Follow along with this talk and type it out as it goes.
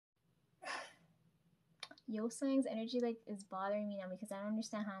Yosang's energy like is bothering me now because I don't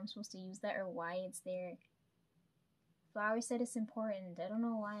understand how I'm supposed to use that or why it's there. Flower said it's important. I don't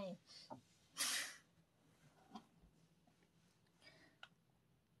know why.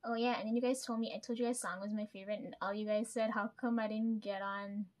 Oh yeah, and then you guys told me, I told you guys Song was my favorite, and all you guys said, how come I didn't get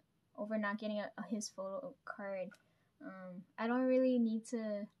on over not getting his photo card? I don't really need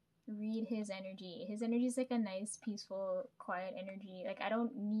to read his energy. His energy is like a nice, peaceful, quiet energy. Like I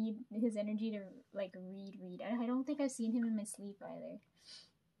don't need his energy to like read. I don't think I've seen him in my sleep either.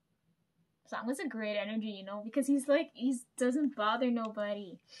 Song was a great energy, you know, because he's doesn't bother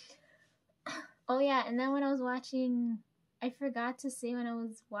nobody. Oh yeah, and then when I was watching, I forgot to say when I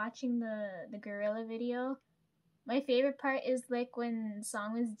was watching the gorilla video, my favorite part is like when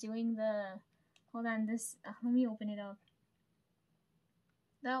Song was doing the, hold on, this, let me open it up.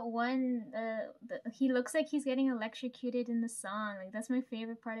 That one, he looks like he's getting electrocuted in the song. Like that's my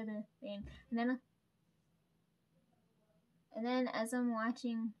favorite part of the thing. And then as I'm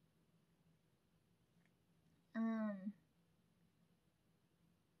watching,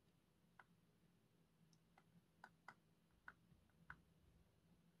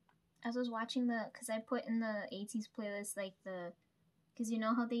 as I was watching cause I put in the ATEEZ playlist like cause you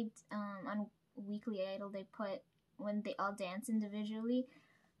know how they on Weekly Idol they put when they all dance individually.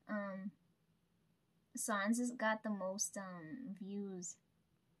 Sans has got the most views,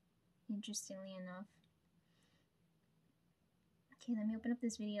 interestingly enough. Okay, let me open up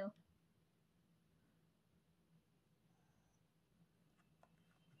this video.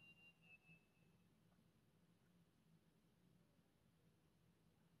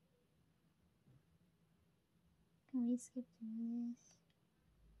 Can we skip through this?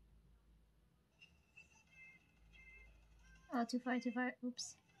 Oh, too far.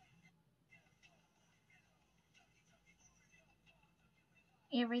 Oops.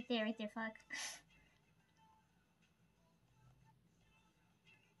 Yeah, right there, fuck.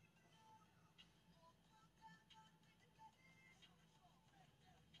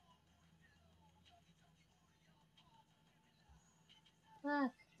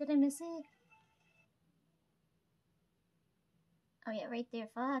 Fuck, did I miss it? Oh yeah, right there,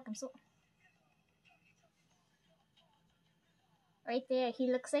 fuck, I'm so... Right there, he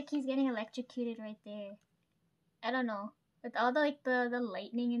looks like he's getting electrocuted right there. I don't know. With all the, like, the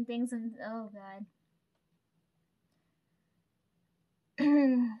lightning and things and... Oh god.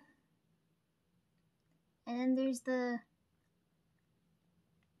 And then there's the...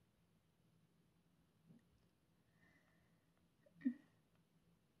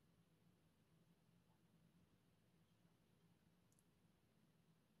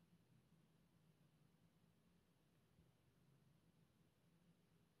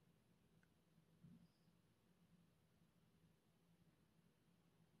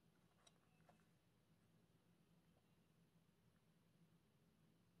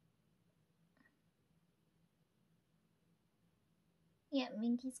 Yeah,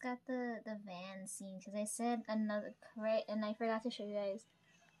 Minky's got the van scene, because I said another, right, and I forgot to show you guys.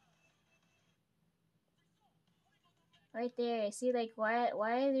 Right there, see, like, why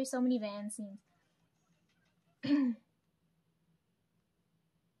are there so many van scenes? There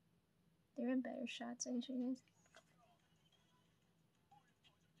are better shots I can show you guys.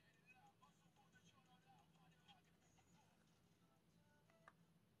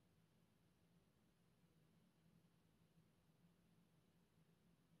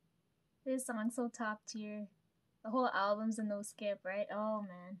 This song's so top tier. The whole album's a no skip, right? Oh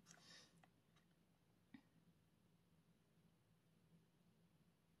man.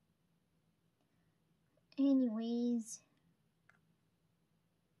 Anyways.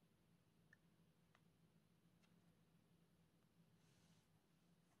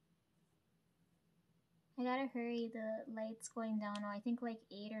 I gotta hurry, the light's going down. Oh, I think like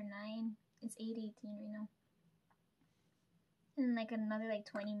 8 or 9. It's 8:18 right now. In like another like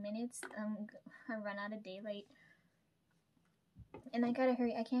 20 minutes, I run out of daylight. And I gotta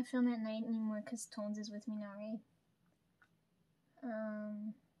hurry. I can't film at night anymore because Tones is with me now, right?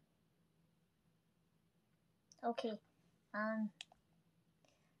 Okay.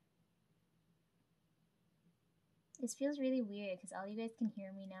 This feels really weird because all you guys can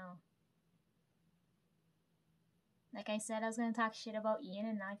hear me now. Like I said, I was gonna talk shit about Ian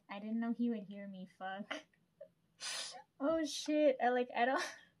and I didn't know he would hear me. Fuck. Oh shit. I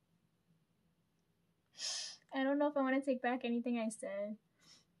don't know if I want to take back anything I said.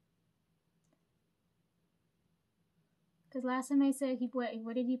 Because last time I said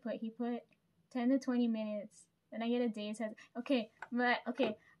what did he put? He put 10 to 20 minutes. Then I get a day's head. Okay, but,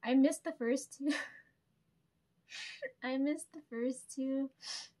 okay, I missed the first two. I missed the first two.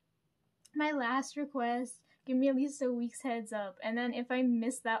 my last request. Give me at least a week's heads up. And then if I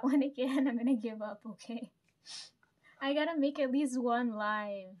miss that one again, I'm gonna give up, okay? I gotta make at least one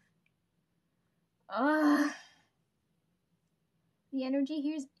live. Ugh. The energy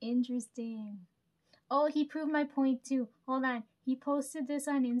here is interesting. Oh, he proved my point too. Hold on. He posted this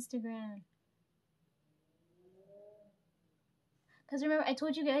on Instagram. Because remember, I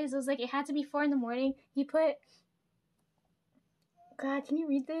told you guys, it was like, it had to be 4 in the morning. He put... God, can you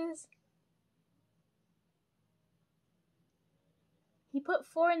read this? He put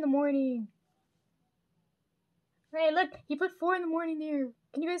 4 in the morning. Right, look, he put 4 in the morning there.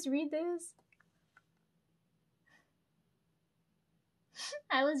 Can you guys read this?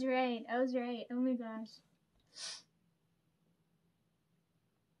 I was right. I was right. Oh my gosh.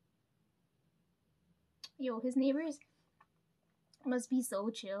 Yo, his neighbors must be so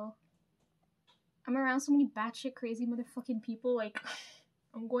chill. I'm around so many batshit crazy motherfucking people, like,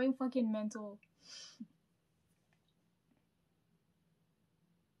 I'm going fucking mental.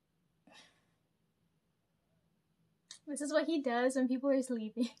 This is what he does when people are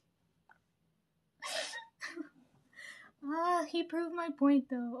sleeping. He proved my point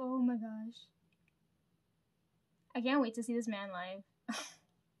though. Oh my gosh. I can't wait to see this man live.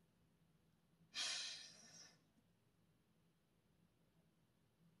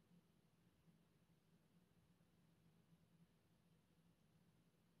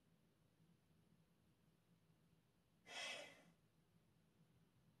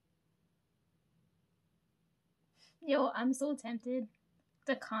 Yo, I'm so tempted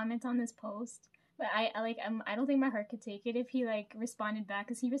to comment on this post, but I don't think my heart could take it if he like responded back,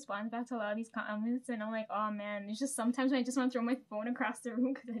 because he responds back to a lot of these comments, and I'm like, oh man, it's just sometimes I just want to throw my phone across the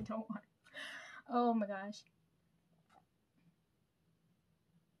room because I don't want. Oh my gosh.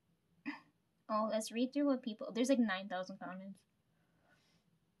 Oh, let's read through what people. There's like 9,000 comments.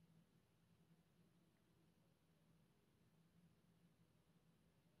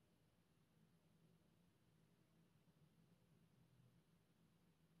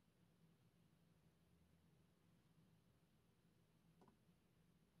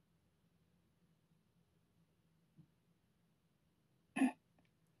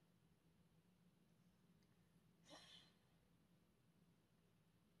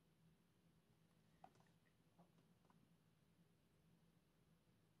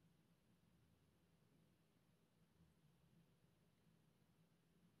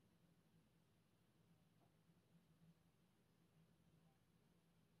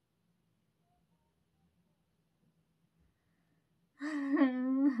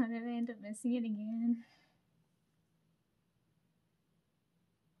 How did I end up missing it again?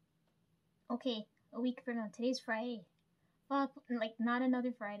 Okay, a week from now. Today's Friday. Fuck, like, not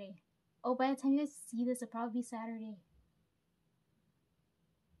another Friday. Oh, by the time you guys see this, it'll probably be Saturday.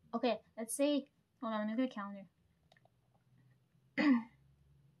 Okay, let's say... Hold on, let me look at a calendar.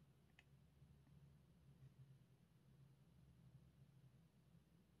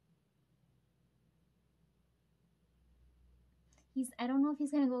 I don't know if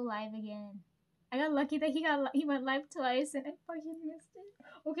he's gonna go live again. I got lucky that he went live twice and I fucking missed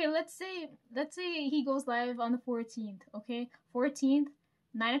it. Okay, let's say he goes live on the 14th, okay? 14th,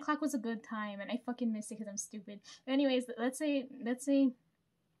 9 o'clock was a good time and I fucking missed it because I'm stupid. But anyways, let's say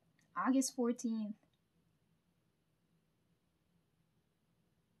August 14th.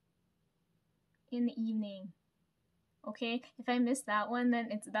 In the evening. Okay? If I missed that one,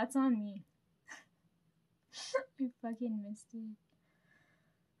 then that's on me. I fucking missed it.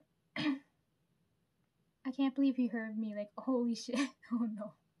 I can't believe he heard me. Like, holy shit. Oh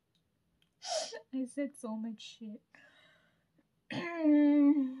no. I said so much shit.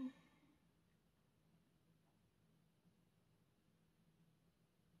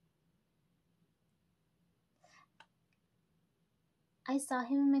 I saw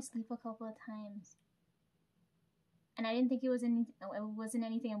him in my sleep a couple of times. And I didn't think it wasn't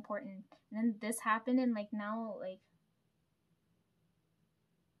anything important. And then this happened and like now, like,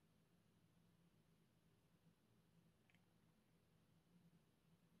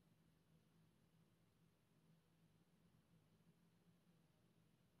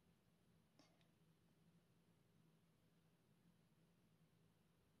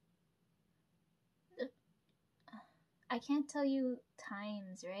 I can't tell you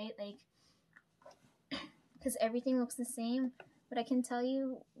times, right? Like, because everything looks the same. But I can tell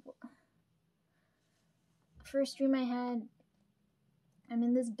you, first dream I had, I'm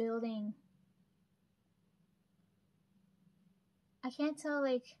in this building. I can't tell,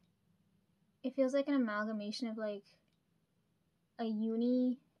 like, it feels like an amalgamation of, like, a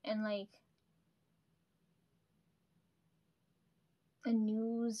uni and, like, a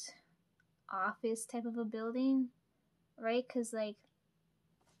news office type of a building, right? Because like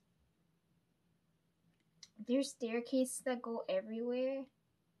there's staircases that go everywhere,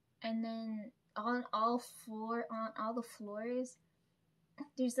 and then on all the floors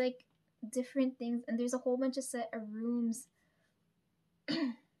there's like different things, and there's a whole bunch of set of rooms.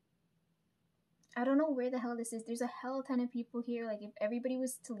 I don't know where the hell this is. There's a hell ton of people here. Like if everybody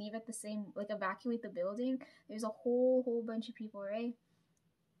was to leave at the same, like evacuate the building, there's a whole bunch of people, right?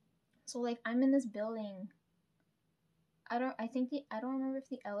 So like I'm in this building. I don't remember if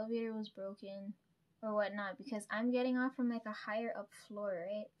the elevator was broken or whatnot, because I'm getting off from like a higher up floor,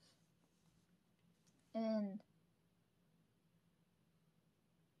 right? And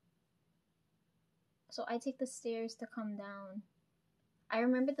so I take the stairs to come down. I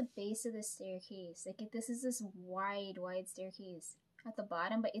remember the base of the staircase. Like this is this wide staircase at the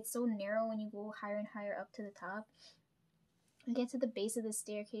bottom, but it's so narrow when you go higher and higher up to the top. I get to the base of the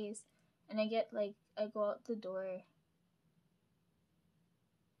staircase, and I go out the door.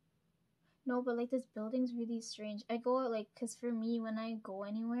 No, but like this building's really strange. I go out, like, cause for me, when I go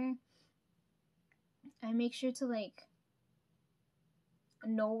anywhere, I make sure to like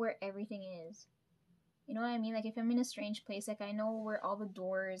know where everything is. You know what I mean? Like if I'm in a strange place, like I know where all the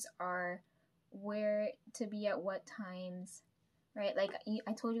doors are, where to be at what times, right? Like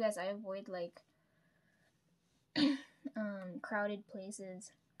I told you guys, I avoid like crowded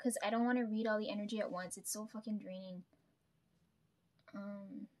places because I don't want to read all the energy at once. It's so fucking draining.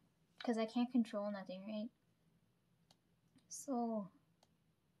 Because I can't control nothing, right? So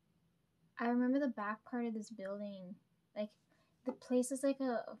I remember the back part of this building, like the place is like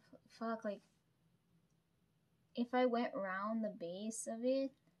like if I went around the base of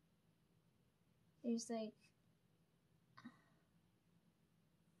it, there's like,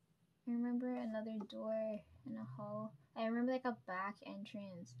 I remember another door in a hall. I remember like a back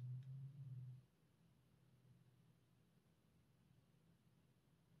entrance.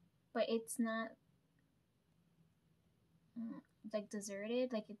 But it's not like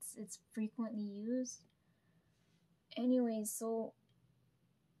deserted, like it's frequently used. Anyways, so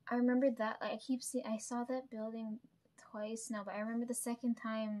I remember that I saw that building twice now, but I remember the second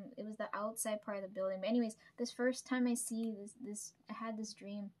time it was the outside part of the building. But anyways, this first time I see this I had this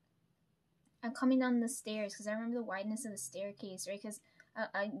dream. I'm coming down the stairs because I remember the wideness of the staircase, right? Because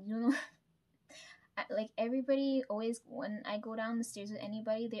like everybody always, when I go down the stairs with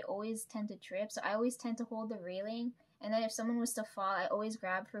anybody, they always tend to trip. So I always tend to hold the railing, and then if someone was to fall, I always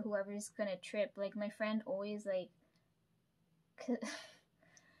grab for whoever's gonna trip. Like my friend always like.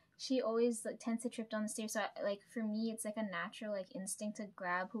 She always like tends to trip down the stairs, so like for me it's like a natural like instinct to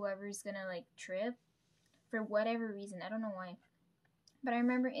grab whoever's gonna like trip for whatever reason. I don't know why, but I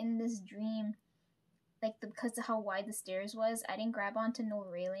remember in this dream, like because of how wide the stairs was, I didn't grab onto no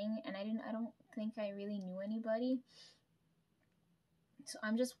railing, and I don't think I really knew anybody, so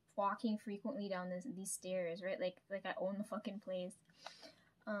I'm just walking frequently down these stairs, right? Like I own the fucking place.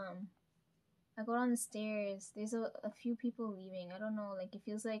 I go down the stairs. There's a few people leaving. I don't know. Like it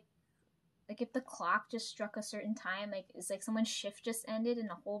feels like if the clock just struck a certain time, like it's like someone's shift just ended and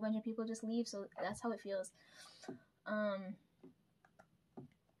a whole bunch of people just leave. So that's how it feels.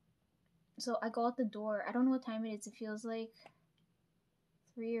 So I go out the door. I don't know what time it is. It feels like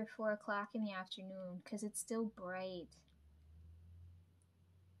 3 or 4 o'clock in the afternoon because it's still bright.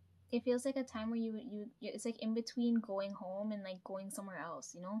 It feels like a time where you it's like in between going home and like going somewhere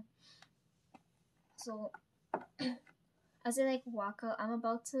else, you know? So as I like walk out, I'm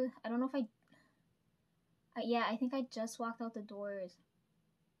about to, I don't know if yeah, I think I just walked out the doors.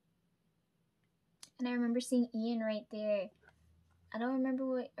 And I remember seeing Ian right there. I don't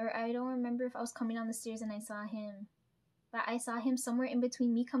remember if I was coming down the stairs and I saw him. But I saw him somewhere in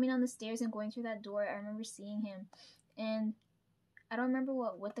between me coming down the stairs and going through that door. I remember seeing him. And I don't remember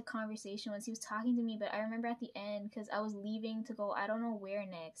what the conversation was. He was talking to me, but I remember at the end, because I was leaving to go, I don't know where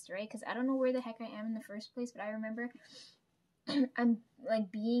next, right? Because I don't know where the heck I am in the first place, but I remember I'm like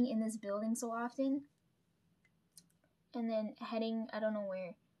being in this building so often. And then heading, I don't know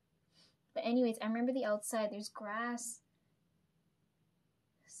where. But anyways, I remember the outside. There's grass,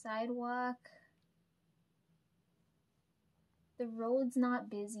 sidewalk. The road's not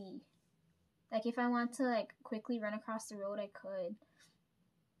busy. Like if I want to like quickly run across the road, I could.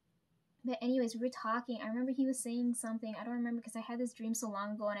 But anyways, we were talking. I remember he was saying something. I don't remember because I had this dream so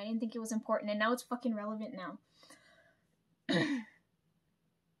long ago and I didn't think it was important, and now it's fucking relevant now.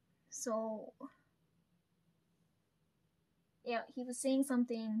 So yeah, he was saying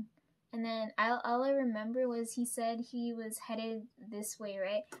something, and then all I remember was he said he was headed this way,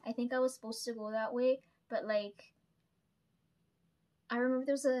 right? I think I was supposed to go that way, but like I remember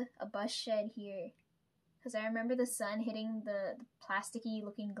there was a bus shed here. Because I remember the sun hitting the plasticky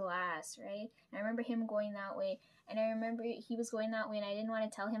looking glass, right? And I remember him going that way. And I remember he was going that way and I didn't want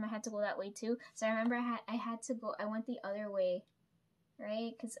to tell him I had to go that way too. So I remember I had to go, I went the other way,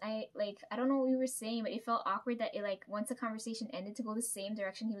 right? Because I don't know what we were saying, but it felt awkward that it like, once the conversation ended, to go the same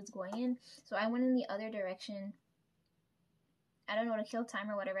direction he was going in. So I went in the other direction. I don't know, to kill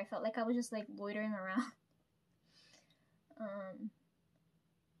time or whatever. I felt like I was just like loitering around.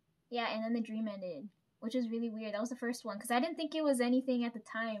 Yeah, and then the dream ended, which was really weird. That was the first one, because I didn't think it was anything at the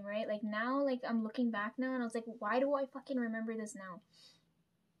time, right? Like, now, like, I'm looking back now, and I was like, why do I fucking remember this now?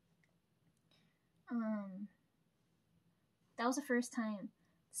 That was the first time.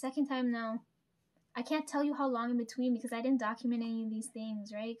 Second time now, I can't tell you how long in between, because I didn't document any of these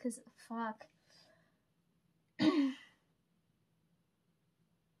things, right? Because, fuck.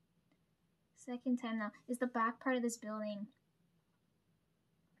 Second time now is the back part of this building.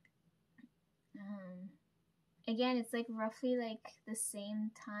 Again, it's like roughly like the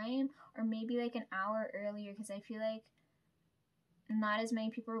same time, or maybe like an hour earlier, because I feel like not as many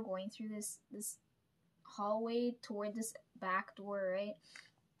people are going through this hallway toward this back door, right?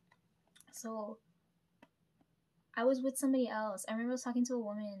 So I was with somebody else. I remember I was talking to a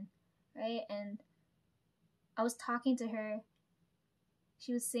woman, right? And I was talking to her.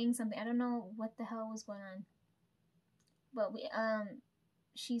 She was saying something. I don't know what the hell was going on. But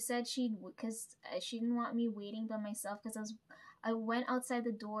she said because she didn't want me waiting by myself, because I went outside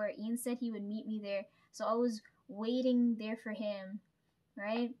the door. Ian said he would meet me there, so I was waiting there for him,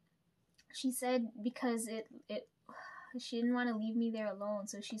 right? She said because she didn't want to leave me there alone,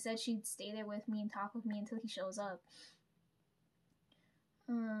 so she said she'd stay there with me and talk with me until he shows up.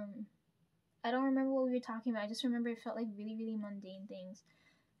 I don't remember what we were talking about. I just remember it felt like really, really mundane things.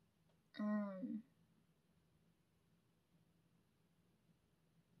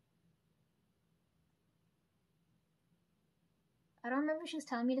 I don't remember if she was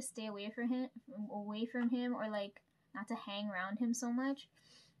telling me to stay away from him, or like not to hang around him so much.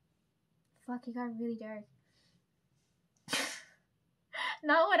 Fuck, it got really dark.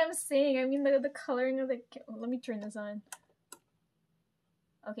 Not what I'm saying. I mean the coloring of the. Let me turn this on.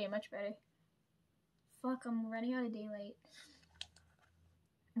 Okay, much better. Fuck, I'm running out of daylight.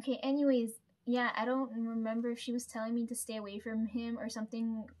 Okay, anyways, yeah, I don't remember if she was telling me to stay away from him or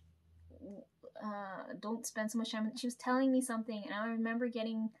something. Don't spend so much time. She was telling me something, and I remember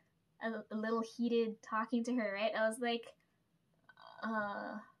getting a little heated talking to her, right? I was like,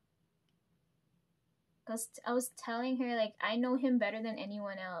 because I was telling her, like, I know him better than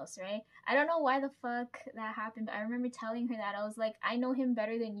anyone else, right? I don't know why the fuck that happened, but I remember telling her that. I was like, I know him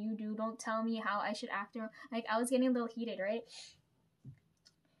better than you do. Don't tell me how I should act. Or, like, I was getting a little heated, right?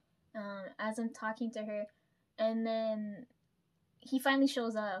 As I'm talking to her. And then he finally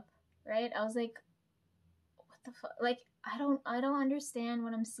shows up, right? I was like, what the fuck? Like, I don't understand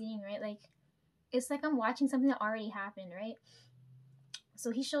what I'm seeing, right? Like, it's like I'm watching something that already happened, right?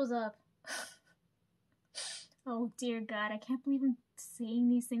 So he shows up. Oh dear God, I can't believe I'm saying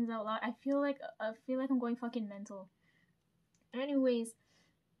these things out loud. I feel like I'm going fucking mental. Anyways,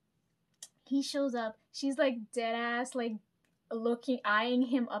 he shows up. She's like dead ass, like eyeing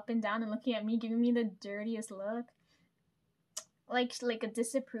him up and down and looking at me, giving me the dirtiest look. Like a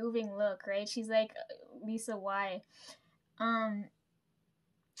disapproving look, right? She's like, Lisa, why?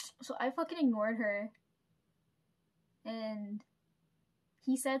 So I fucking ignored her. And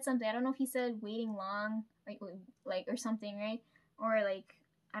he said something. I don't know if he said waiting long, or something, right? Or like,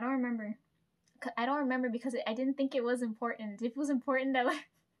 I don't remember. I don't remember because I didn't think it was important. If it was important, I like.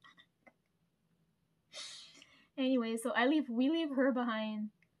 Anyway, so we leave her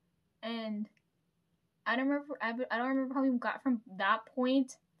behind, and I don't remember how we got from that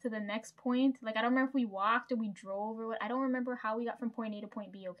point to the next point. Like, I don't remember if we walked or we drove or what. I don't remember how we got from point A to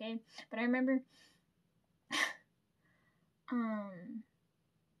point B, okay? But I remember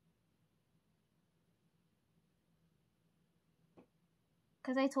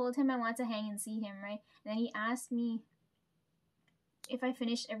because I told him I wanted to hang and see him, right? And then he asked me if I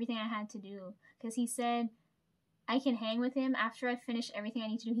finished everything I had to do, because he said I can hang with him after I finish everything I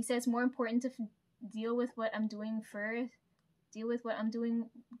need to do. He said it's more important to deal with what I'm doing first. Deal with what I'm doing.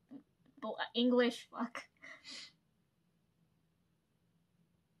 English, fuck.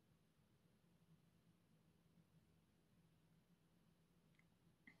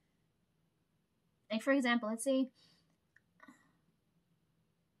 Like, for example, let's say,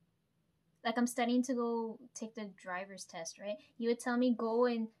 like, I'm studying to go take the driver's test, right? He would tell me go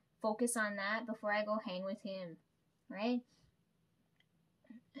and focus on that before I go hang with him, right?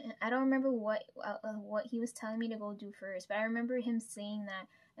 I don't remember what he was telling me to go do first, but I remember him saying that.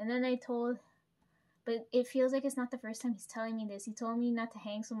 And then I told, but it feels like it's not the first time he's telling me this. He told me not to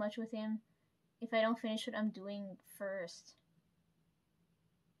hang so much with him if I don't finish what I'm doing first.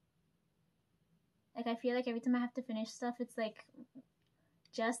 Like, I feel like every time I have to finish stuff, it's like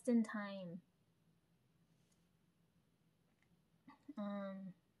just in time.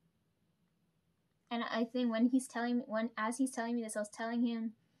 And I think as he's telling me this, I was telling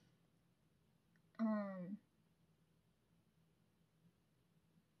him,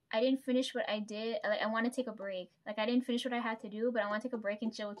 I didn't finish what I did. Like, I want to take a break. Like, I didn't finish what I had to do, but I want to take a break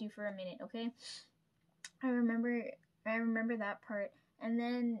and chill with you for a minute, okay? I remember that part. And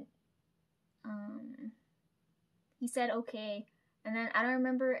then, he said okay. And then I don't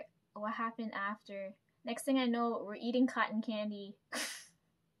remember what happened after. Next thing I know, we're eating cotton candy.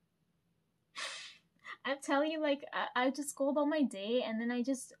 I'm telling you, like, I just go about my day, and then I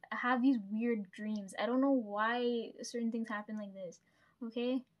just have these weird dreams. I don't know why certain things happen like this,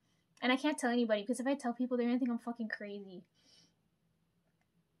 okay? And I can't tell anybody, because if I tell people, they're gonna think I'm fucking crazy.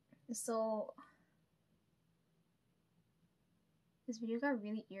 So, this video got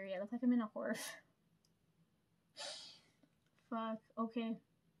really eerie. I look like I'm in a horror. Fuck, okay.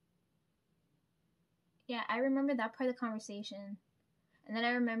 Yeah, I remember that part of the conversation. And then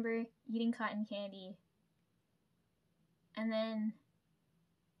I remember eating cotton candy. And then,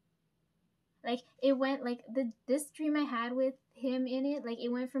 like, it went, like, this dream I had with him in it, like, it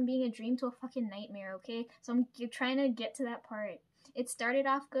went from being a dream to a fucking nightmare, okay? So I'm trying to get to that part. It started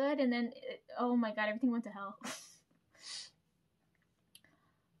off good, and then, oh my god, everything went to hell.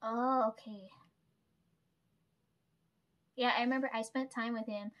 Oh, okay. Yeah, I remember I spent time with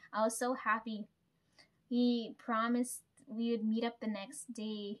him. I was so happy. He promised we would meet up the next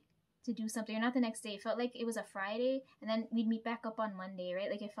day to do something, or not the next day. It felt like it was a Friday, and then we'd meet back up on Monday,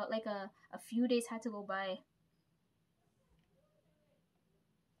 right? Like, it felt like a few days had to go by.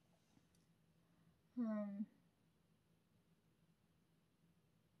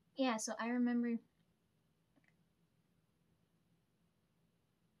 Yeah, so I remember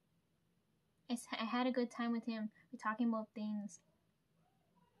I had a good time with him. We're talking about things.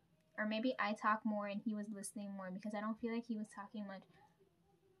 Or maybe I talk more and he was listening more, because I don't feel like he was talking much.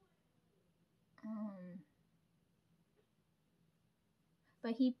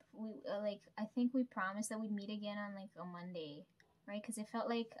 But I think we promised that we'd meet again on, like, a Monday, right? Because it felt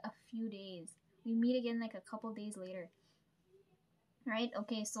like a few days. We meet again, like, a couple days later. Right?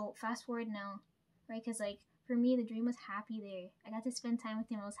 Okay, so fast forward now, right? Because, like, for me, the dream was happy there. I got to spend time with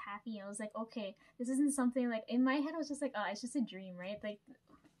him. I was happy. I was like, okay, this isn't something, like, in my head, I was just like, oh, it's just a dream, right? Like,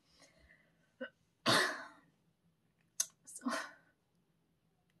 so,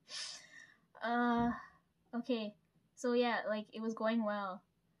 okay. So, yeah, like, it was going well.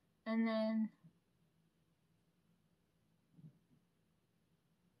 And then,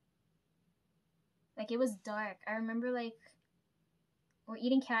 like, it was dark. I remember, like, we're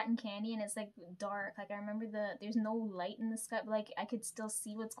eating cotton candy and it's, like, dark. Like, I remember there's no light in the sky, but, like, I could still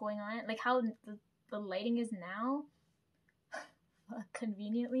see what's going on. Like, how the lighting is now.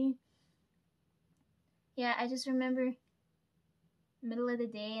 Conveniently. Yeah, I just remember middle of the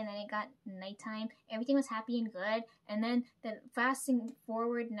day, and then it got nighttime. Everything was happy and good. And then fasting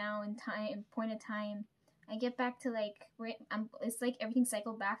forward now in time, point of time, I get back to, like, it's like everything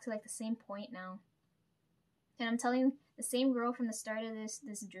cycled back to, like, the same point now. And I'm telling the same girl from the start of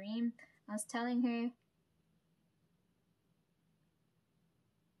this dream. I was telling her,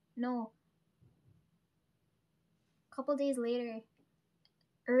 no, a couple days later,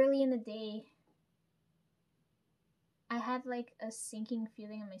 early in the day, I had, like, a sinking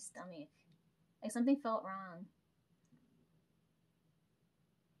feeling in my stomach. Like, something felt wrong.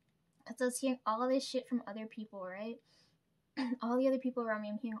 Because I was hearing all this shit from other people, right? All the other people around me,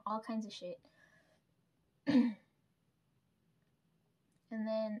 I'm hearing all kinds of shit. And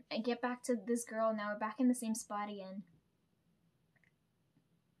then I get back to this girl. Now we're back in the same spot again.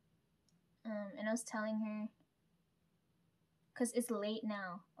 And I was telling her, because it's late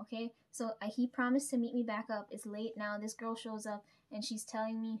now, okay? So he promised to meet me back up. It's late now. This girl shows up, and she's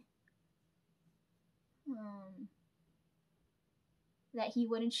telling me that he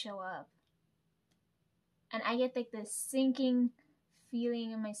wouldn't show up. And I get, like, this sinking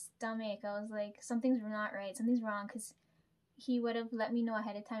feeling in my stomach. I was like, something's not right. Something's wrong, because he would have let me know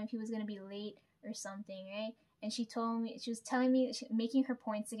ahead of time if he was going to be late or something, right? And she was telling me, making her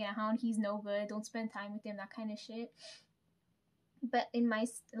points again, how he's no good, don't spend time with him, that kind of shit. But in my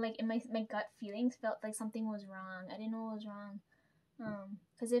gut feelings felt like something was wrong. I didn't know what was wrong.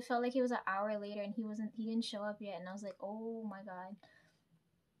 Because it felt like it was an hour later and he didn't show up yet. And I was like, oh my god.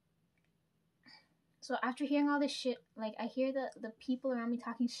 So after hearing all this shit, like I hear the people around me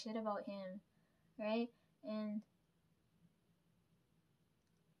talking shit about him, right? And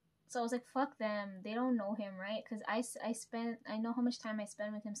so I was like, fuck them. They don't know him, right? Because I know how much time I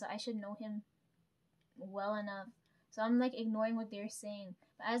spend with him, so I should know him well enough. So I'm like ignoring what they're saying.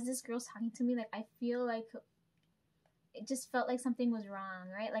 But as this girl's talking to me, like I feel like it just felt like something was wrong,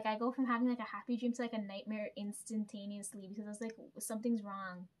 right? Like I go from having like a happy dream to like a nightmare instantaneously because I was like, something's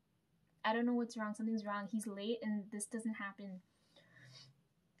wrong. I don't know what's wrong. Something's wrong. He's late and this doesn't happen.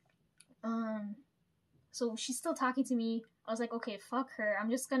 Um, so she's still talking to me. I was like, okay, fuck her.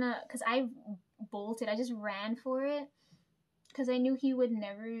 I'm just gonna, cause I bolted. I just ran for it, cause I knew he would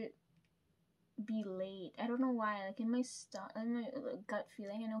never be late. I don't know why. Like in my gut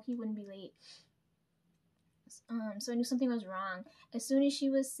feeling, I know he wouldn't be late. So I knew something was wrong. As soon as she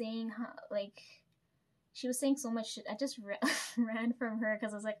was saying how, like, she was saying so much shit, I just ran from her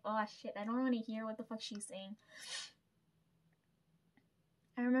because I was like, oh shit, I don't want to hear what the fuck she's saying.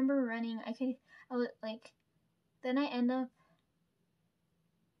 I remember running. I was like, then I end up,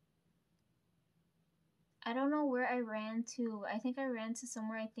 I don't know where I ran to. I think I ran to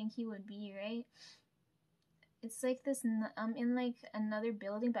somewhere I think he would be, right? It's like this, I'm in like another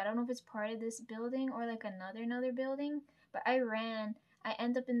building, but I don't know if it's part of this building or like another building. But I ran. I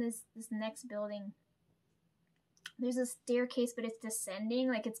end up in this next building. There's a staircase, but it's descending,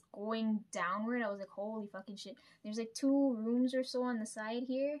 like it's going downward. I was like, holy fucking shit. There's like 2 rooms or so on the side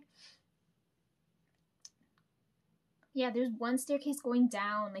here. Yeah, there's one staircase going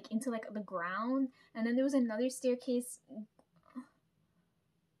down, like into like the ground, and then there was another staircase.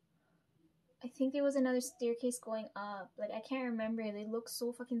 I think there was another staircase going up. Like I can't remember. They look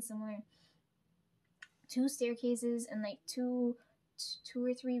so fucking similar. 2 staircases and like two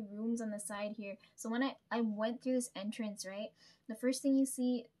or 3 rooms on the side here. So when I went through this entrance, right, the first thing you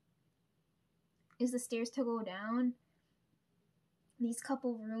see is the stairs to go down, these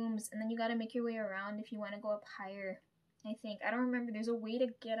couple rooms, and then you gotta make your way around if you want to go up higher. I think, I don't remember. There's a way to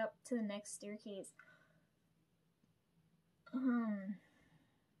get up to the next staircase.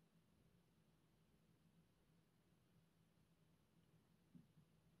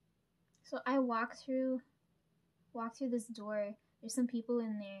 So I walk through this door. There's some people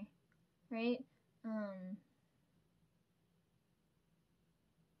in there, right?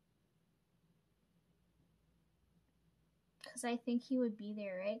 Because I think he would be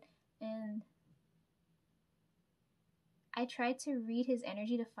there, right? And I tried to read his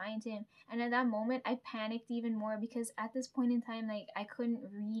energy to find him, and at that moment I panicked even more because at this point in time, like, I couldn't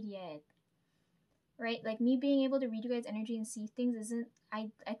read yet, right? Like, me being able to read you guys' energy and see things isn't, I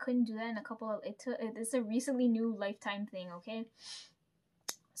couldn't do that in a couple of, it's a recently new lifetime thing, okay?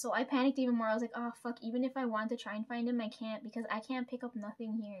 So I panicked even more. I was like, oh fuck, even if I want to try and find him, I can't, because I can't pick up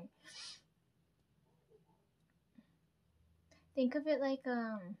nothing here. Think of it like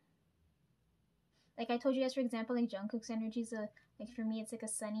I told you guys, for example, like Jungkook's energy is like, for me it's like a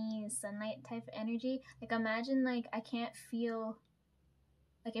sunny sunlight type of energy. Like imagine, like, I can't feel,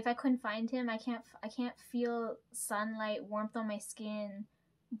 like, if I couldn't find him, I can't feel sunlight, warmth on my skin,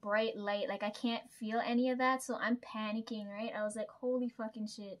 bright light. Like I can't feel any of that, so I'm panicking, right? I was like, holy fucking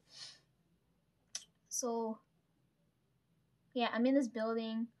shit. So yeah, I'm in this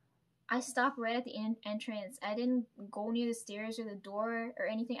building. I stopped right at the entrance. I didn't go near the stairs or the door or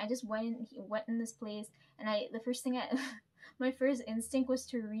anything. I just went in this place, and the first thing my first instinct was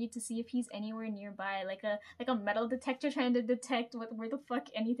to read to see if he's anywhere nearby, like a metal detector trying to detect where the fuck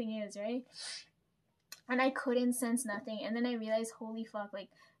anything is, right? And I couldn't sense nothing. And then I realized, holy fuck, like,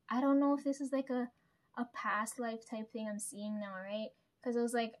 I don't know if this is like a past life type thing I'm seeing now, right? Because I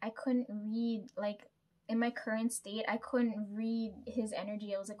was like, I couldn't read, like, in my current state, I couldn't read his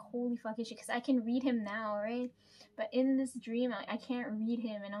energy. I was like, holy fucking shit, because I can read him now, right? But in this dream, I can't read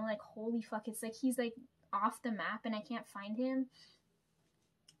him, and I'm like, holy fuck, it's like he's like off the map and I can't find him.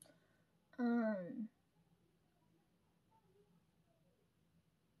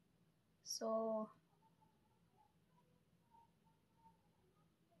 So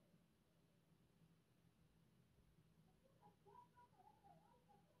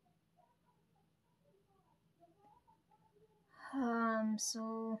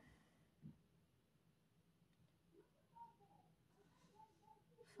so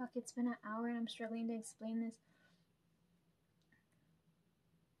fuck, it's been an hour and I'm struggling to explain this.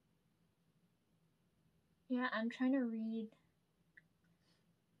 Yeah, I'm trying to read.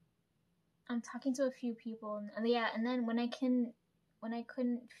 I'm talking to a few people, and yeah, and then when I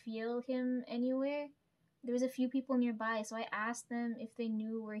couldn't feel him anywhere, there was a few people nearby, so I asked them if they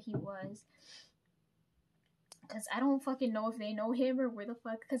knew where he was. Because I don't fucking know if they know him or where the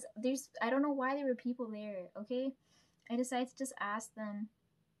fuck. Because I don't know why there were people there, okay? I decided to just ask them.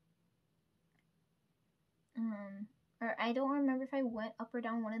 Or I don't remember if I went up or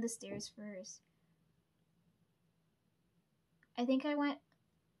down one of the stairs first. I think I went,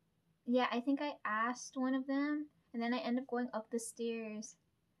 yeah, I think I asked one of them, and then I ended up going up the stairs.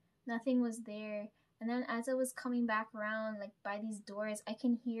 Nothing was there. And then as I was coming back around, like by these doors, I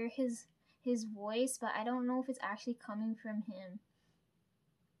can hear his voice, but I don't know if it's actually coming from him.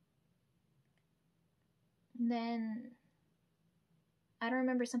 And then I don't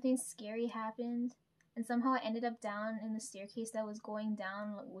remember, something scary happened, and somehow I ended up down in the staircase that was going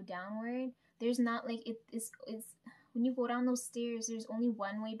downward. There's not like it's when you go down those stairs, there's only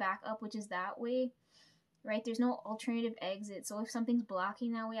one way back up, which is that way, right? There's no alternative exit. So if something's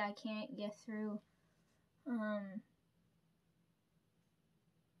blocking that way, I can't get through.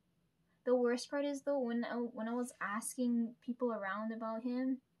 The worst part is though, when I was asking people around about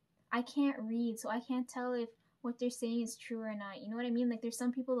him, I can't read, so I can't tell if what they're saying is true or not. You know what I mean? Like there's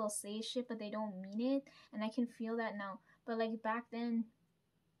some people, they'll say shit but they don't mean it, and I can feel that now. But like back then,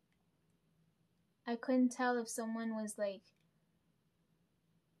 I couldn't tell if someone was like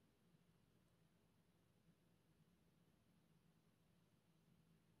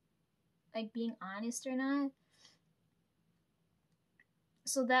being honest or not.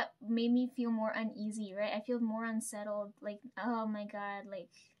 So that made me feel more uneasy, right? I feel more unsettled. Like, oh my god, like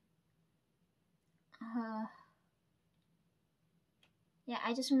yeah,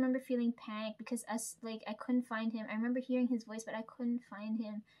 I just remember feeling panic because I couldn't find him. I remember hearing his voice, but I couldn't find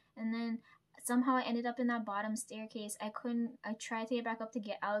him. And then somehow I ended up in that bottom staircase. I tried to get back up to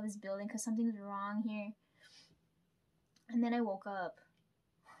get out of this building because something's wrong here. And then I woke up.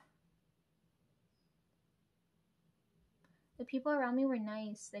 The people around me were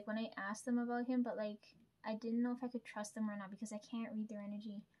nice, like when I asked them about him, but like I didn't know if I could trust them or not because I can't read their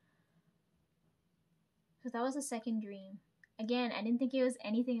energy. So that was the second dream. Again, I didn't think it was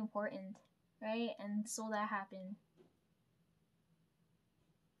anything important, right? And so that happened.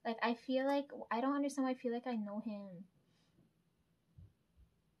 Like, I feel like, I don't understand why I feel like I know him.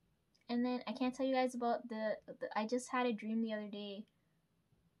 And then, I can't tell you guys about I just had a dream the other day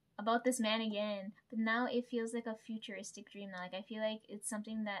about this man again. But now it feels like a futuristic dream now. Like, I feel like it's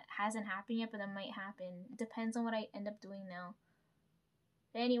something that hasn't happened yet, but that might happen. It depends on what I end up doing now.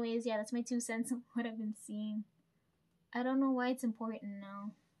 But anyways, yeah, that's my 2 cents of what I've been seeing. I don't know why it's important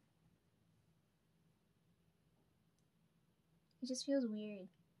now. It just feels weird.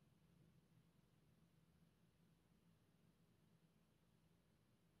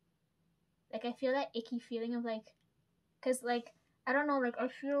 Like, I feel that icky feeling of like, cause like, I don't know, like I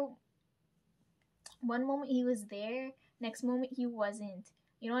feel one moment he was there, next moment he wasn't.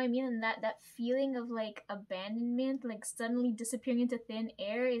 You know what I mean? And that feeling of like abandonment, like suddenly disappearing into thin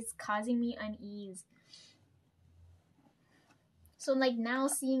air, is causing me unease. So like now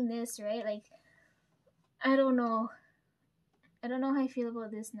seeing this, right? Like I don't know. I don't know how I feel about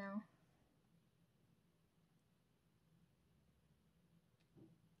this now.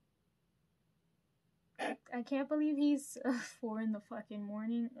 I can't believe he's 4 in the fucking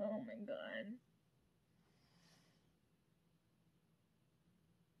morning. Oh my god.